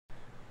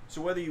So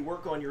whether you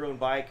work on your own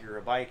bike or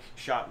a bike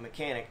shop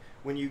mechanic,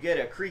 when you get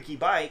a creaky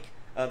bike,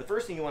 the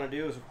first thing you want to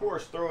do is, of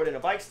course, throw it in a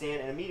bike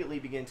stand and immediately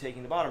begin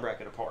taking the bottom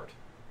bracket apart.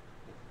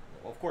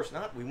 Well, of course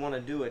not. We want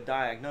to do a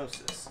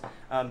diagnosis.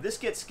 This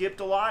gets skipped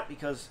a lot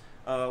because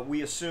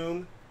we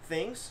assume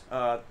things.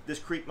 This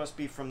creak must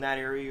be from that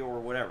area or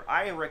whatever.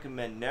 I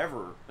recommend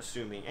never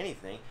assuming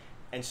anything,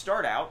 and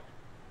start out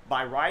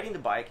by riding the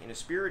bike in a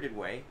spirited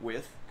way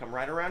with, come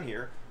right around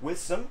here, with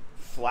some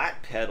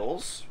flat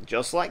pedals,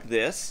 just like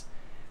this,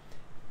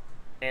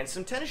 and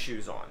some tennis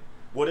shoes on.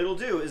 What it'll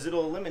do is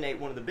it'll eliminate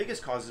one of the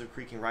biggest causes of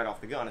creaking right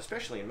off the gun,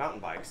 especially in mountain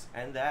bikes,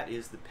 and that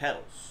is the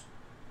pedals.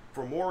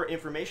 For more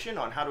information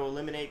on how to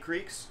eliminate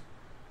creaks,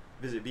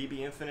 visit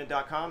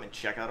bbinfinite.com and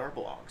check out our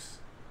blogs.